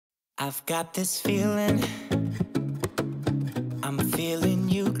I've got this feeling, I'm feeling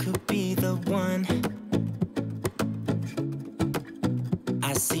you could be the one.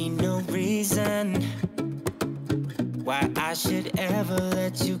 I see no reason why I should ever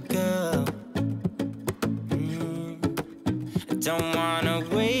let you go. I don't wanna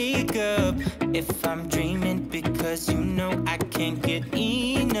wake up if I'm dreaming, because you know I can't get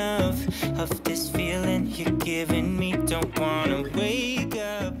enough of this feeling you're giving me. Don't wanna wake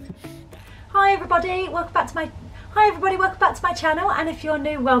up. Hi everybody, welcome back to my channel, and if you're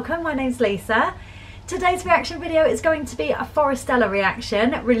new, welcome. My name's Lisa. Today's reaction video is going to be a Forestella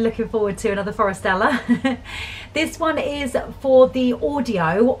reaction. Really looking forward to another Forestella. This one is for the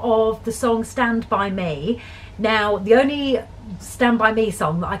audio of the song Stand By Me. Now, the only Stand By Me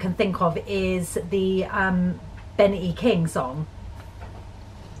song that I can think of is the Ben E. King song.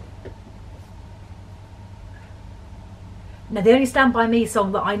 Now, the only Stand By Me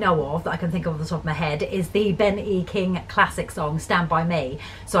song that I know of, that I can think of off the top of my head, is the Ben E. King classic song, Stand By Me.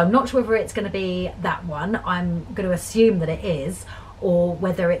 So I'm not sure whether it's going to be that one. I'm going to assume that it is, or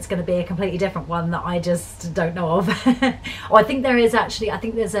whether it's going to be a completely different one that I just don't know of. Oh, I think there is actually, I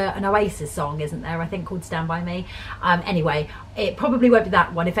think there's an Oasis song, isn't there? I think called Stand By Me. Anyway, it probably won't be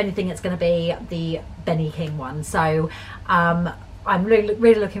that one. If anything, it's going to be the Ben E. King one. So, I'm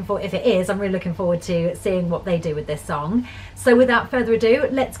really looking forward, if it is, I'm really looking forward to seeing what they do with this song. So without further ado,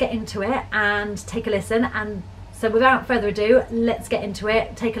 let's get into it and take a listen. And so without further ado, let's get into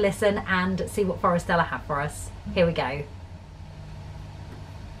it, take a listen and see what Forestella have for us. Here we go.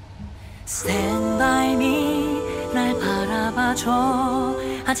 Stand by me, 날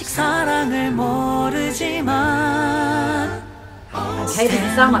바라봐줘. 아직 사랑을 모르지만. Okay,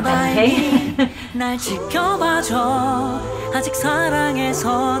 doesn't sound like Ben E. King. 날 지켜봐줘. 아직 사랑에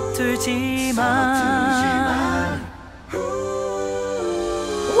서툴지만.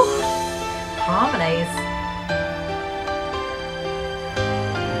 Harmonies.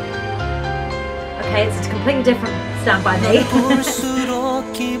 Okay, it's a completely different Stand By Me.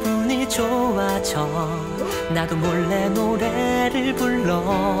 볼수록 기분이 좋아져. 나도 몰래 노래를 불러.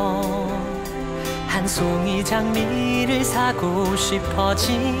 한 송이 장미를 사고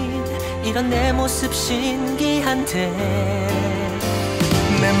싶어진 이런 내 모습 신기한데.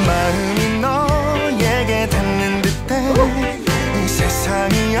 내 마음이 너에게 닿는 듯해. 이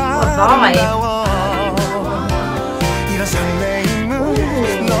세상이 아름다워. 이런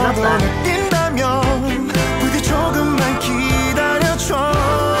설레임을 너도 느낀다면 부디 조금만 기다려줘.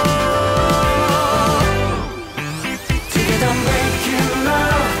 Together make you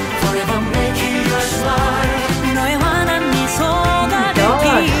love, forever make you your smile. 너의 환한 미소가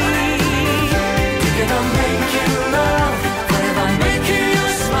되기. Together make you love, forever make you your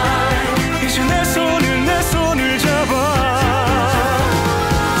smile. 이제 내 손을 잡아.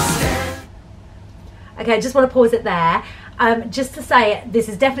 Okay, I just want to pause it there. Just to say, this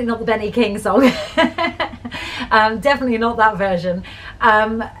is definitely not the Ben E. King song. Definitely not that version.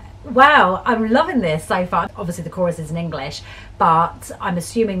 Wow, I'm loving this so far. Obviously the chorus is in English, but I'm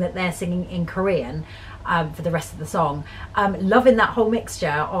assuming that they're singing in Korean for the rest of the song. Loving that whole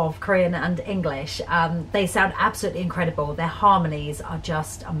mixture of Korean and English. They sound absolutely incredible. Their harmonies are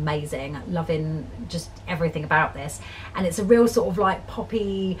just amazing. Loving just everything about this. And it's a real sort of like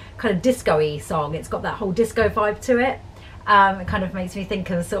poppy, kind of disco-y song. It's got that whole disco vibe to it. It kind of makes me think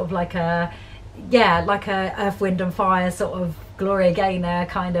of sort of like a, yeah, like a Earth, Wind and Fire sort of Gloria Gaynor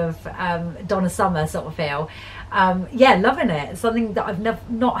kind of Donna Summer sort of feel. Yeah, loving it. It's something that I've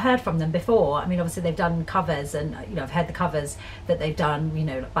not heard from them before. I mean, obviously they've done covers, and you know, I've heard the covers that they've done, you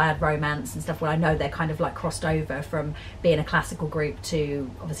know, like Bad Romance and stuff, where I know they're kind of like crossed over from being a classical group to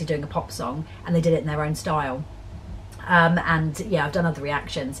obviously doing a pop song, and they did it in their own style. And yeah, I've done other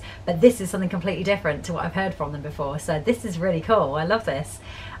reactions, but this is something completely different to what I've heard from them before, so this is really cool. I love this.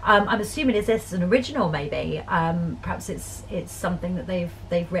 I'm assuming, is this an original maybe? Perhaps it's something that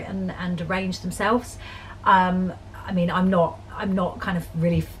they've written and arranged themselves. I mean, I'm not kind of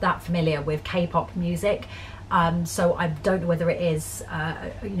really that familiar with K-pop music, so I don't know whether it is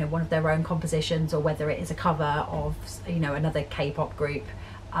you know, one of their own compositions, or whether it is a cover of, you know, another K-pop group.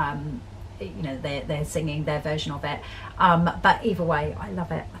 You know, they're singing their version of it, but either way, I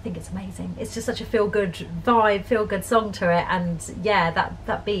love it. I think it's amazing. It's just such a feel-good vibe, feel-good song to it, and yeah,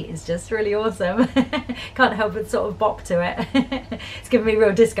 that beat is just really awesome. Can't help but sort of bop to it. It's giving me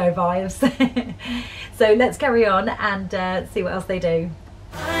real disco vibes. So let's carry on and see what else they do.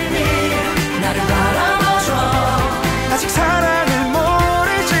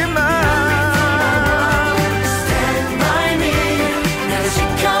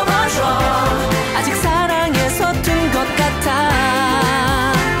 아직 사랑에 서툰 것 같아.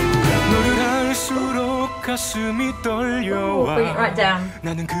 가슴이 Ooh, 떨려와 bring it right down.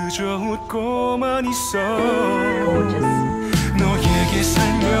 나는 그저 웃고만 있어 Gorgeous. 너에게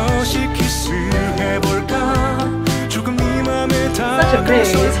살며시 키스해볼까 조금 네 맘에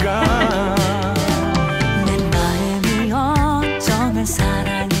다가설까 내 마음이 어쩌면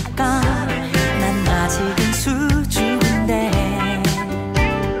사랑일까 난 아직은 수줍은데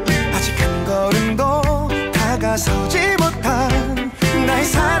아직 한 걸음도 다가서지 못한 나의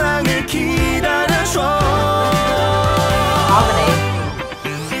사랑을 기다려줘 Harmony.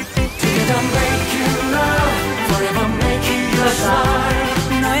 Together make you love forever make you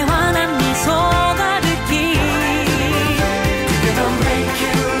smile 너의 환한 미소 가득히 Together make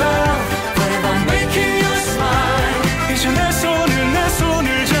you love forever make you smile 이제 내 손을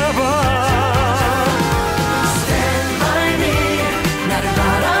잡아 Stand by me 나를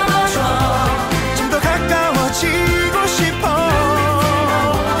바라봐줘 좀 더 가까워지고 싶어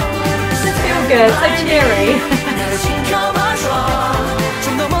This feels good, so cheery. 나를 지켜봐줘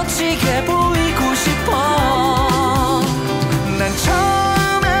좀 더 멋지게 보이고 싶어 난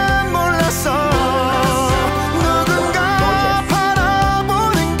처음엔 몰랐어 누군가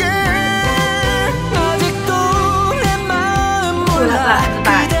바라보는 게 아직도 내 마음 몰라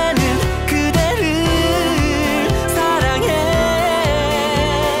그대는 그대를 사랑해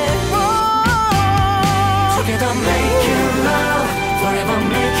Together make you love forever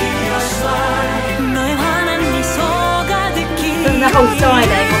make you smile 너의 환한 미소 가득히 And the whole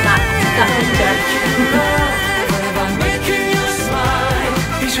styling on that picture. forever make you smile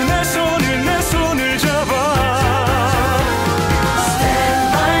이제 내 손을 잡아 Stand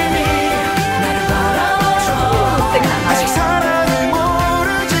by me 나를 바라봐줘 Sing that 아직 note. 사랑을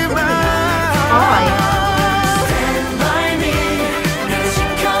모르지만 Hi. Stand by me 나를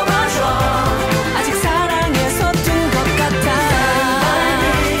지켜봐줘 아직 사랑에 서툰 것 같아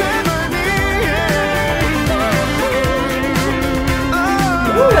Stand by me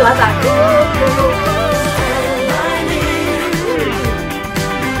Ooh, I like that. Stand by me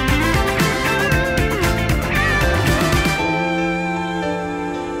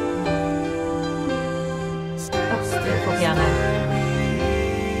Oh, beautiful piano.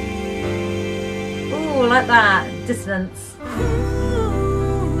 Ooh, I like that. Dissonance.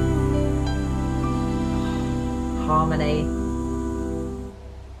 Harmony.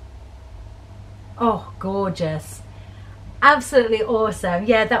 Oh, gorgeous. Absolutely awesome.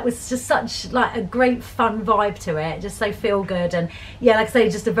 Yeah, that was just such like a great fun vibe to it, just so feel good, and yeah, like I say,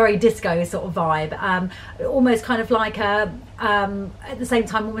 just a very disco sort of vibe, almost kind of like a at the same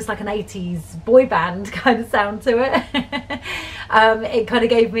time almost like an 80s boy band kind of sound to it. It kind of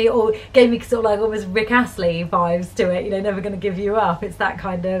gave me sort of like almost Rick Astley vibes to it, you know, never gonna give you up. It's that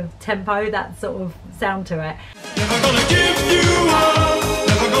kind of tempo, that sort of sound to it. Never gonna give you up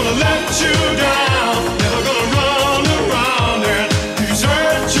never gonna let you down never gonna run around and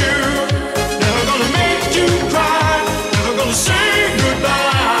desert you never gonna make you cry never gonna say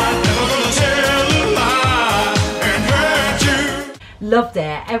goodbye never gonna tell a lie and hurt you Loved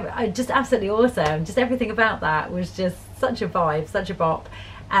it. Just absolutely awesome. Just everything about that was just such a vibe, such a bop,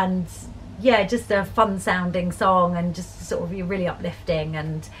 and yeah, just a fun sounding song, and just sort of really uplifting.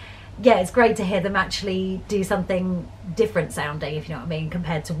 And yeah, it's great to hear them actually do something different sounding, if you know what I mean,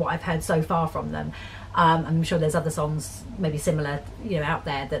 compared to what I've heard so far from them. I'm sure there's other songs maybe similar, you know, out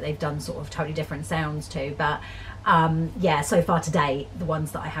there that they've done sort of totally different sounds to, but yeah, so far today, the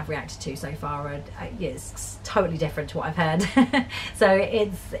ones that I have reacted to so far are it's totally different to what I've heard. So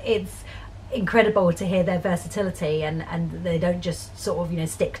it's incredible to hear their versatility, and they don't just sort of, you know,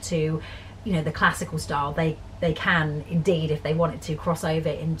 stick to, you know, the classical style. They can indeed, if they wanted to, cross over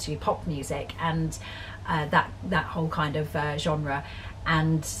into pop music and that whole kind of genre.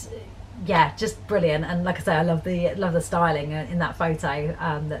 And yeah, just brilliant. And like I say, I love the styling in that photo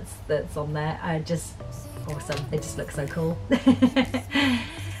that's on there. Just awesome. They just look so cool.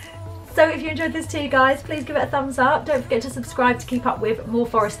 So if you enjoyed this too, guys, please give it a thumbs up. Don't forget to subscribe to keep up with more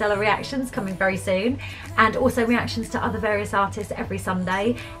Forestella reactions coming very soon, and also reactions to other various artists every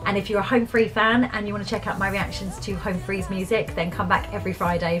Sunday. And if you're a Home Free fan and you want to check out my reactions to Home Free's music, then come back every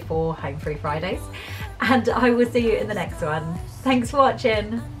Friday for Home Free Fridays. And I will see you in the next one. Thanks for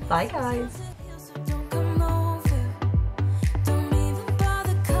watching. Bye, guys.